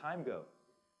 Where'd the time go?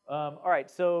 All right,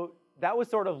 so that was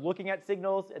sort of looking at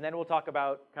signals, and then we'll talk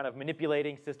about kind of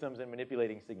manipulating systems and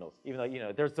manipulating signals, even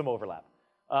though there's some overlap.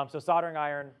 So soldering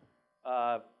iron,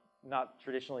 not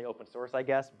traditionally open source, I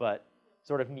guess, but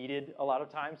sort of needed a lot of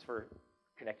times for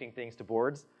connecting things to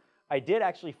boards. I did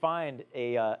actually find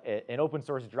an open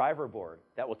source driver board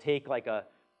that will take like a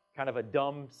kind of a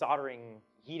dumb soldering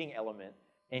heating element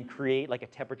and create like a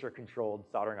temperature controlled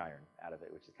soldering iron out of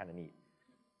it, which is kind of neat.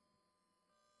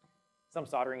 Some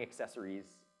soldering accessories.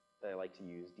 that I like to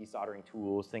use. Desoldering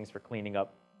tools, things for cleaning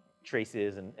up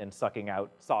traces and sucking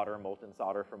out solder, molten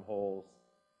solder from holes.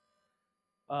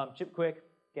 Chip Quick,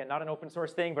 again, not an open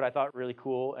source thing, but I thought really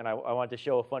cool, and I wanted to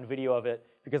show a fun video of it,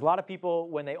 because a lot of people,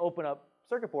 when they open up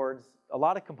circuit boards, a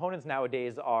lot of components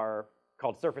nowadays are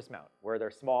called surface mount, where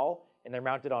they're small and they're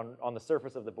mounted on the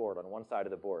surface of the board, on one side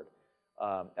of the board,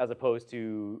 as opposed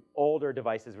to older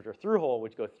devices which are through-hole,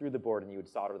 which go through the board and you would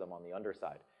solder them on the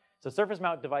underside. So surface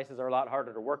mount devices are a lot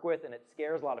harder to work with, and it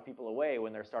scares a lot of people away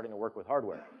when they're starting to work with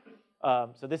hardware.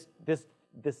 So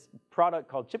this product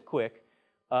called Chip Quick,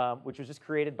 which was just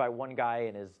created by one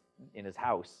guy in his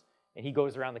house, and he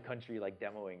goes around the country like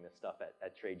demoing this stuff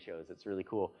at trade shows. It's really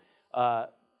cool.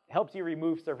 Helps you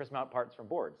remove surface mount parts from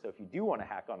boards. So if you do want to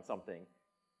hack on something,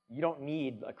 you don't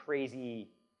need a crazy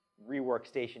rework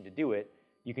station to do it.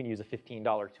 You can use a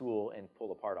 $15 tool and pull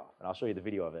the part off, and I'll show you the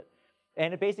video of it.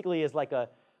 And it basically is like a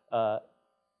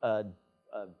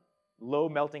low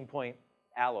melting point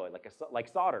alloy, like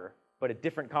solder, but a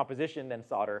different composition than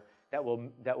solder that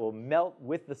will melt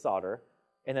with the solder,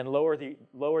 and then lower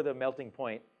the melting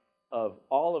point of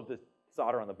all of the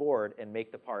solder on the board and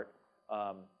make the part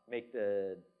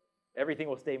everything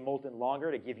will stay molten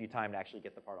longer to give you time to actually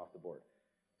get the part off the board.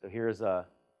 So here's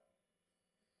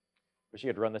wish you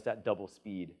could run this at double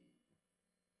speed.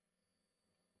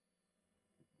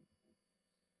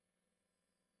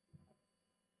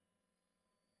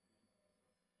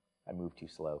 I moved too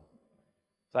slow.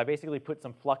 So I basically put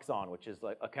some flux on, which is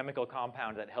like a chemical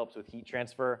compound that helps with heat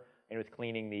transfer and with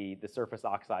cleaning the surface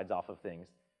oxides off of things.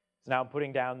 So now I'm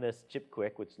putting down this Chip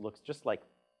Quick, which looks just like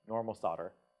normal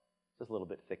solder, just a little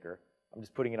bit thicker. I'm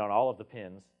just putting it on all of the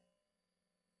pins.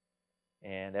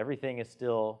 And everything is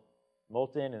still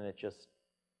molten, and it just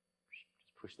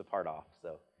pushed the part off. So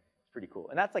it's pretty cool.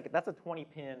 And that's a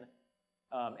 20-pin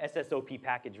SSOP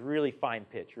package, really fine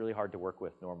pitch, really hard to work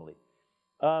with normally.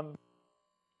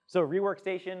 So rework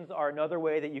stations are another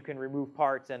way that you can remove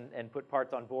parts and put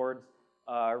parts on boards,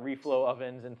 reflow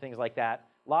ovens and things like that.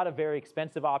 A lot of very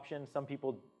expensive options. Some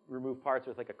people remove parts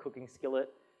with like a cooking skillet.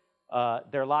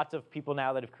 There are lots of people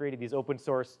now that have created these open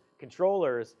source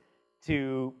controllers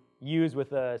to use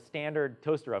with a standard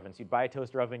toaster oven. So you'd buy a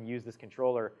toaster oven, use this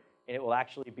controller, and it will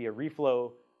actually be a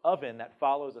reflow oven that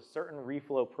follows a certain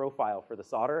reflow profile for the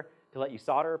solder to let you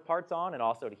solder parts on and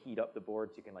also to heat up the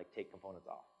board so you can like take components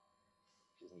off,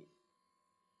 which is neat.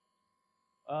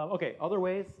 Okay, other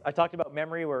ways. I talked about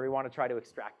memory, where we want to try to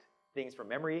extract things from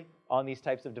memory on these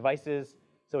types of devices.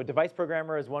 So a device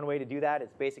programmer is one way to do that.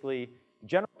 It's basically,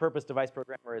 general purpose device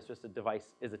programmer is just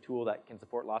a tool that can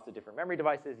support lots of different memory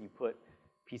devices. You put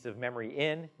a piece of memory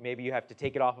in. Maybe you have to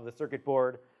take it off of the circuit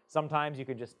board. Sometimes you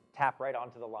can just tap right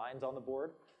onto the lines on the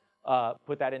board,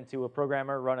 put that into a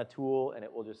programmer, run a tool, and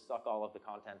it will just suck all of the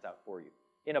contents out for you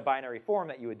in a binary form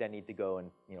that you would then need to go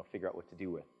and figure out what to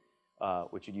do with,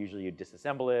 which you'd usually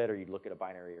disassemble it, or you'd look at a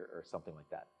binary or something like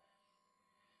that.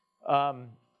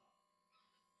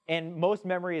 And most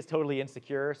memory is totally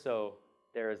insecure, so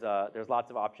there's lots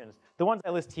of options. The ones I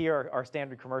list here are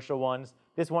standard commercial ones.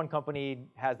 This one company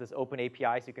has this open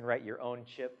API, so you can write your own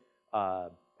chip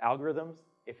algorithms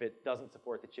if it doesn't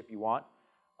support the chip you want.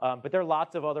 But there are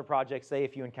lots of other projects, say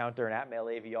if you encounter an Atmel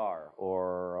AVR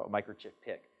or a microchip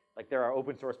PIC. Like there are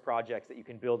open source projects that you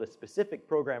can build a specific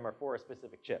programmer for a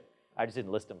specific chip. I just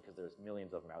didn't list them because there's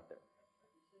millions of them out there.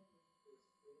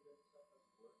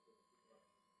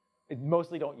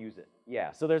 Mostly don't use it,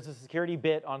 yeah. So there's a security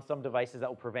bit on some devices that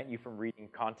will prevent you from reading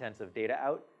contents of data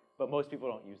out, but most people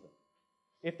don't use them.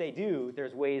 If they do,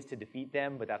 there's ways to defeat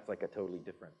them, but that's like a totally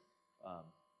different,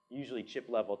 usually chip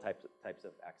level types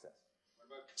of access.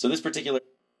 So this particular...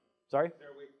 Sorry? Is there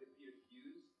a way to defeat a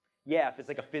fuse? Yeah, if it's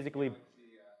like a physically... Like the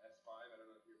S5, I don't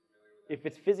know if you're familiar with that. If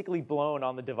it's physically blown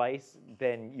on the device,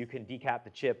 then you can decap the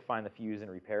chip, find the fuse, and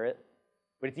repair it.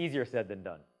 But it's easier said than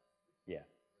done. Yeah.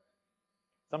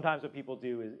 Sometimes what people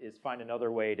do is find another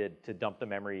way to dump the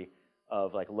memory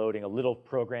of like loading a little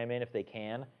program in if they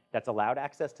can that's allowed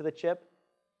access to the chip,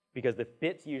 because the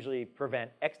bits usually prevent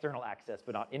external access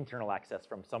but not internal access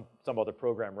from some other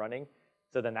program running.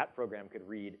 So then that program could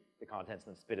read the contents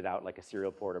and spit it out like a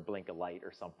serial port or blink a light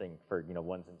or something for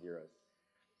ones and zeros.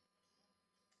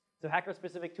 So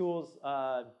hacker-specific tools,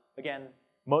 again,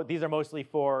 these are mostly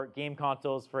for game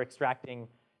consoles for extracting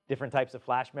different types of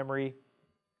flash memory.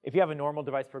 If you have a normal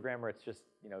device programmer, it's just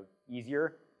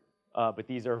easier, but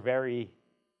these are very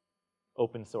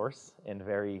open source and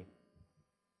very,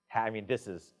 this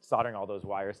is soldering all those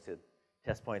wires to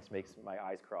test points makes my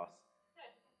eyes cross.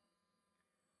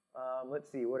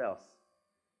 Let's see, what else?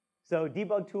 So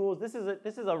debug tools, this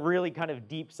is a really kind of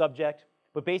deep subject,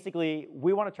 but basically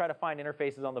we want to try to find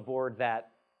interfaces on the board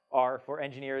that are for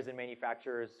engineers and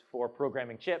manufacturers for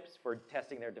programming chips, for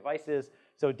testing their devices.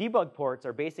 So debug ports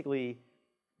are basically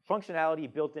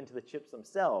functionality built into the chips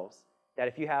themselves that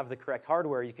if you have the correct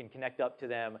hardware, you can connect up to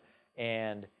them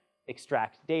and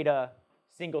extract data,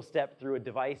 single step through a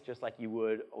device just like you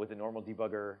would with a normal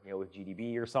debugger, with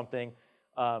GDB or something.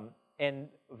 And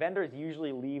vendors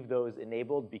usually leave those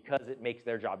enabled because it makes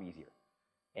their job easier.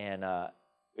 And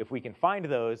if we can find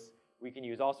those, we can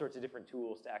use all sorts of different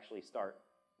tools to actually start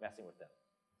messing with them.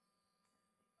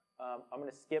 I'm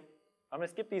going to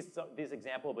skip this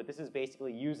example, but this is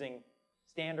basically using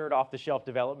standard off-the-shelf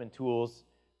development tools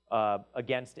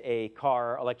against a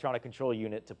car electronic control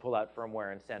unit to pull out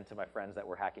firmware and send to my friends that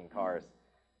were hacking cars.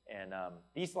 And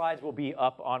these slides will be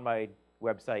up on my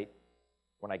website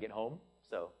when I get home.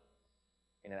 So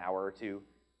in an hour or two,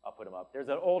 I'll put them up. There's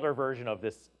an older version of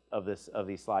these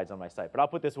slides on my site, but I'll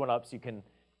put this one up so you can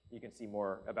see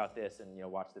more about this and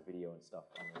watch the video and stuff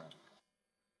on your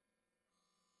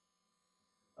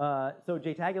own. So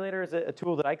JTagulator is a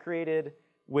tool that I created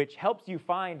which helps you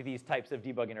find these types of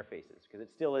debug interfaces, because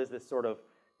it still is this sort of,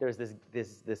 there's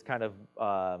this kind of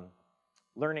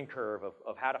learning curve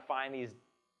of how to find these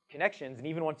connections, and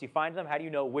even once you find them, how do you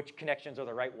know which connections are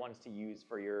the right ones to use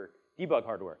for your debug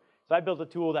hardware? So I built a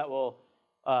tool that will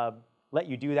let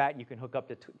you do that. You can hook up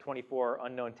to 24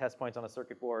 unknown test points on a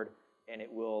circuit board, and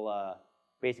it will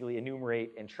basically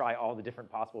enumerate and try all the different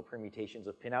possible permutations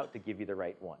of pinout to give you the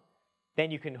right one.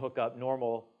 Then you can hook up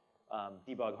normal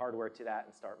debug hardware to that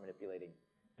and start manipulating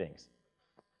things.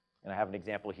 And I have an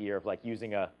example here of like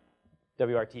using a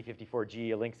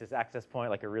WRT54G, a Linksys access point,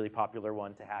 like a really popular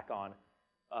one to hack on.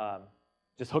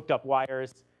 Just hooked up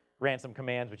wires, ran some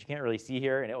commands, which you can't really see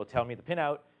here, and it will tell me the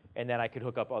pinout, and then I could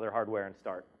hook up other hardware and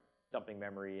start dumping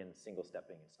memory and single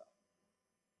stepping and stuff.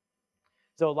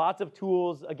 So lots of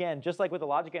tools, again, just like with the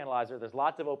logic analyzer, there's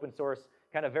lots of open source,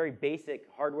 kind of very basic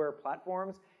hardware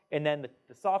platforms, and then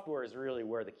the software is really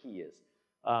where the key is.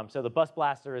 So the Bus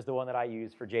Blaster is the one that I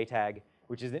use for JTAG,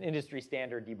 which is an industry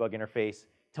standard debug interface.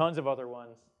 Tons of other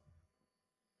ones.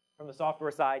 From the software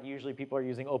side, usually people are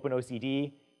using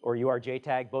OpenOCD or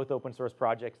URJTAG, both open source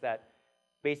projects that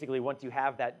basically once you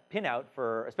have that pinout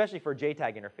for, especially for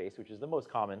JTAG interface, which is the most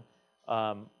common,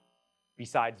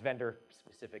 besides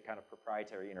vendor-specific kind of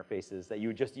proprietary interfaces that you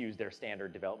would just use their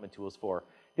standard development tools for.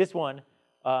 This one,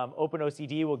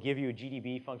 OpenOCD will give you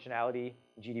GDB functionality,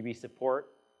 GDB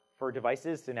support for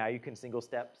devices, so now you can single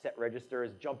step, set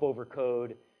registers, jump over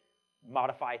code,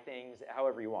 modify things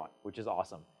however you want, which is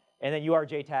awesome. And then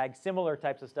URJTAG, similar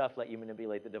types of stuff, let you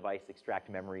manipulate the device, extract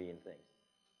memory and things.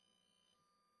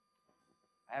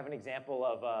 I have an example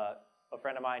of a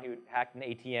friend of mine who hacked an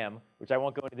ATM, which I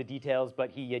won't go into the details, but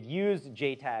he had used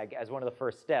JTAG as one of the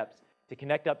first steps to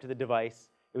connect up to the device.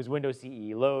 It was Windows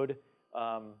CE, load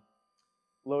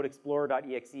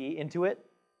explorer.exe into it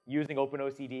using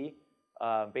OpenOCD,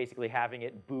 basically having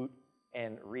it boot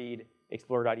and read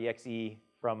explorer.exe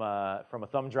from a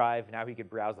thumb drive. Now he could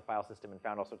browse the file system and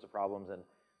found all sorts of problems and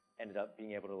ended up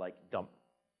being able to like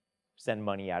send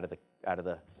money out of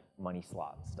the money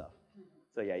slot and stuff.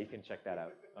 So yeah, you can check that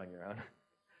out on your own.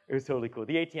 It was totally cool.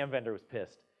 The ATM vendor was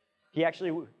pissed. He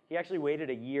actually waited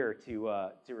a year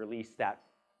to release that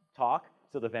talk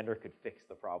so the vendor could fix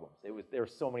the problems. There were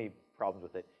so many problems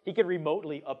with it. He could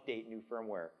remotely update new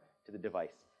firmware to the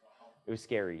device. It was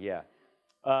scary, yeah.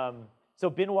 So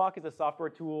binwalk is a software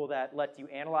tool that lets you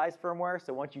analyze firmware.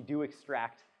 So once you do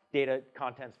extract data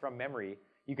contents from memory,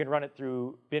 you can run it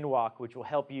through binwalk, which will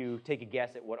help you take a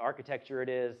guess at what architecture it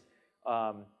is,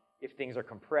 if things are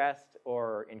compressed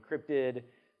or encrypted.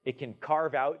 It can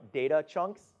carve out data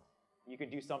chunks. You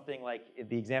can do something like,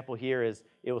 the example here is,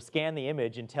 it will scan the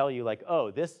image and tell you like,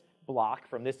 oh, this block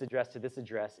from this address to this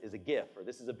address is a GIF, or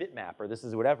this is a bitmap, or this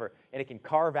is whatever. And it can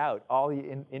carve out all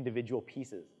the individual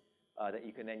pieces that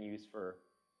you can then use for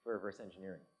reverse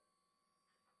engineering.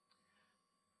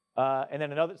 And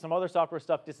then some other software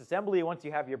stuff, disassembly, once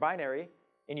you have your binary,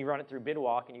 and you run it through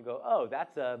binwalk, and you go, oh,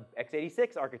 that's a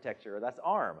x86 architecture, or that's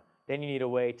ARM. Then you need a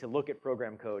way to look at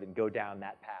program code and go down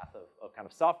that path of kind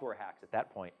of software hacks at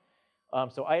that point.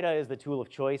 So IDA is the tool of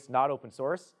choice, not open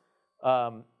source.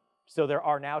 So there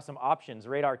are now some options.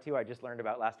 Radar 2 I just learned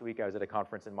about last week. I was at a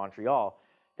conference in Montreal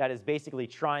that is basically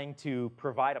trying to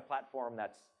provide a platform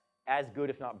that's as good,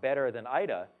 if not better, than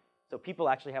IDA. So people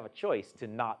actually have a choice to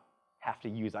not have to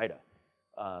use IDA,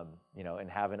 and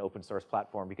have an open source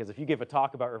platform. Because if you give a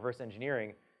talk about reverse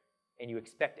engineering and you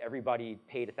expect everybody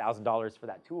paid $1,000 for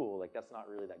that tool, like that's not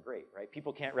really that great, right?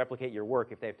 People can't replicate your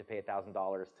work if they have to pay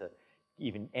 $1,000 to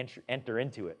even enter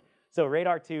into it. So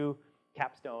Radar 2,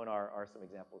 Capstone are some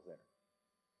examples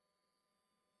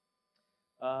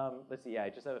Let's see, yeah, I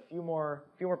just have a few more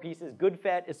pieces.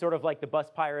 GoodFet is sort of like the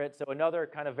bus pirate, so another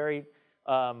kind of very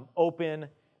open,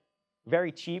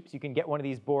 very cheap, so you can get one of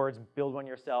these boards, build one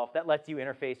yourself. That lets you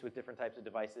interface with different types of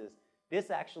devices. This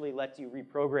actually lets you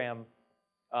reprogram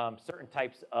certain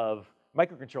types of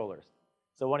microcontrollers.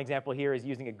 So one example here is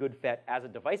using a GoodFet as a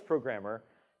device programmer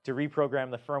to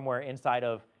reprogram the firmware inside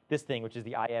of this thing, which is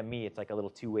the IME. It's like a little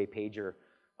two-way pager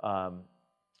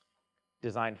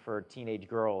designed for teenage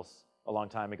girls a long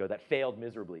time ago that failed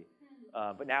miserably.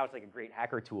 But now it's like a great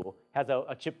hacker tool. Has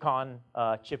a ChipCon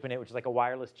chip in it, which is like a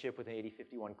wireless chip with an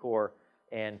 8051 core.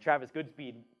 And Travis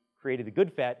Goodspeed created the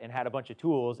GoodFet and had a bunch of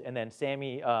tools. And then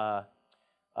Sammy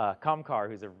Kamkar,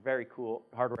 who's a very cool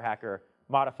hardware hacker,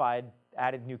 modified,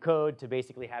 added new code to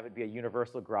basically have it be a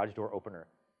universal garage door opener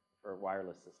for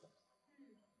wireless systems.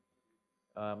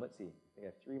 Let's see, we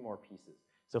have 3 more pieces.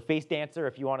 So Face Dancer,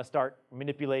 if you want to start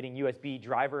manipulating USB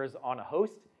drivers on a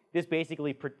host, this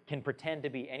basically can pretend to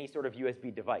be any sort of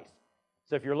USB device.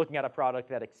 So if you're looking at a product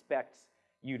that expects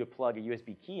you to plug a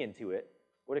USB key into it,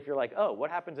 what if you're like, oh,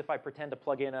 what happens if I pretend to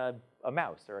plug in a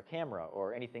mouse or a camera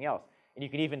or anything else? And you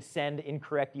can even send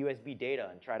incorrect USB data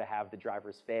and try to have the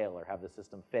drivers fail or have the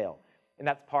system fail. And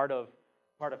that's part of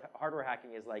hardware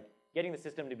hacking is like getting the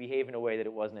system to behave in a way that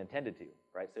it wasn't intended to,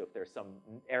 right? So if there's some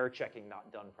error checking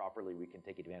not done properly, we can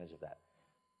take advantage of that.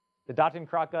 The Daten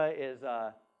Kraka is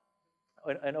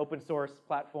an open source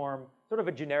platform, sort of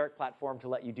a generic platform to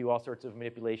let you do all sorts of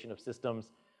manipulation of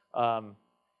systems,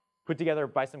 put together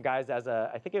by some guys as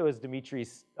I think it was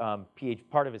Dimitri's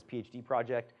part of his PhD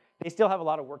project. They still have a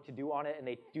lot of work to do on it, and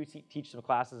they do teach some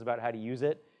classes about how to use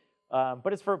it.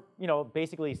 But it's for,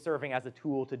 basically serving as a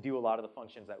tool to do a lot of the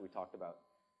functions that we talked about.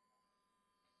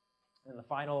 And the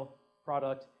final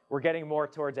product, we're getting more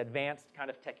towards advanced kind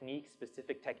of techniques,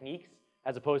 specific techniques,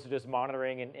 as opposed to just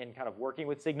monitoring and kind of working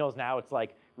with signals. Now it's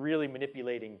like really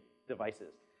manipulating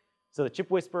devices. So the Chip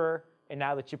Whisperer and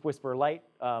now the Chip Whisperer Lite,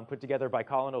 put together by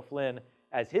Colin O'Flynn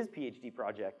as his PhD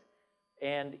project.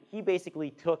 And he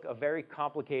basically took a very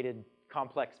complicated,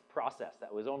 complex process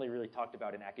that was only really talked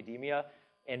about in academia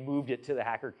and moved it to the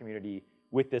hacker community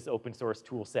with this open source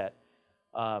tool set,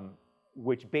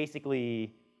 which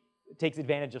basically takes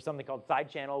advantage of something called side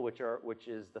channel, which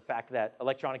is the fact that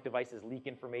electronic devices leak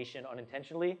information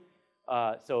unintentionally.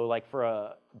 So like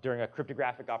during a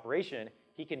cryptographic operation,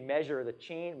 he can measure the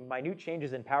minute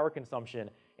changes in power consumption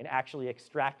and actually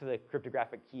extract the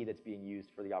cryptographic key that's being used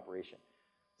for the operation.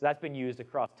 So that's been used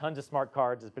across tons of smart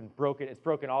cards. It's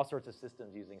broken all sorts of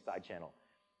systems using side channel.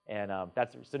 And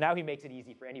so now he makes it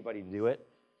easy for anybody to do it.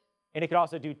 And it can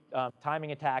also do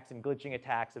timing attacks and glitching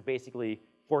attacks of basically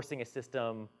forcing a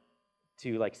system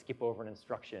to like skip over an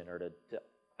instruction or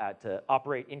to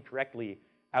operate incorrectly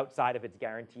outside of its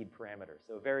guaranteed parameters.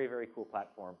 So a very, very cool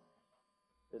platform.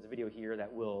 There's a video here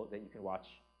that you can watch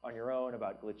on your own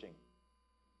about glitching.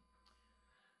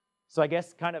 So I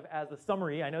guess kind of as a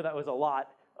summary, I know that was a lot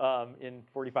in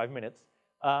 45 minutes,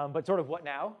 but sort of what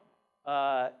now?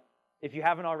 If you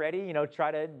haven't already, try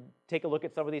to take a look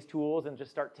at some of these tools and just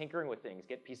start tinkering with things.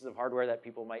 Get pieces of hardware that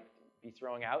people might be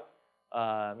throwing out.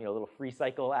 A little free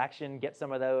cycle action, get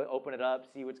some of those, open it up,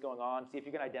 see what's going on, see if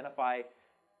you can identify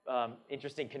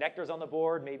interesting connectors on the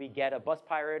board, maybe get a bus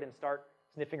pirate and start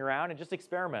sniffing around and just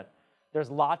experiment.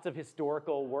 There's lots of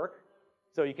historical work,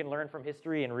 so you can learn from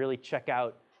history and really check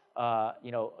out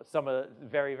some of the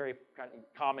very, very kind of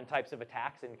common types of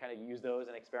attacks and kind of use those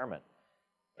and experiment.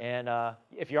 And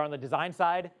if you're on the design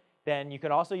side, then you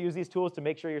can also use these tools to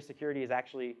make sure your security is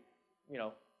actually,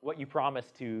 what you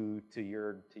promise to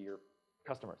your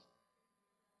customers.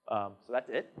 So that's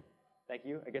it. Thank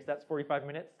you. I guess that's 45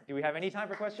 minutes. Do we have any time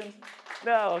for questions?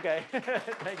 No, okay.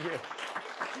 Thank you.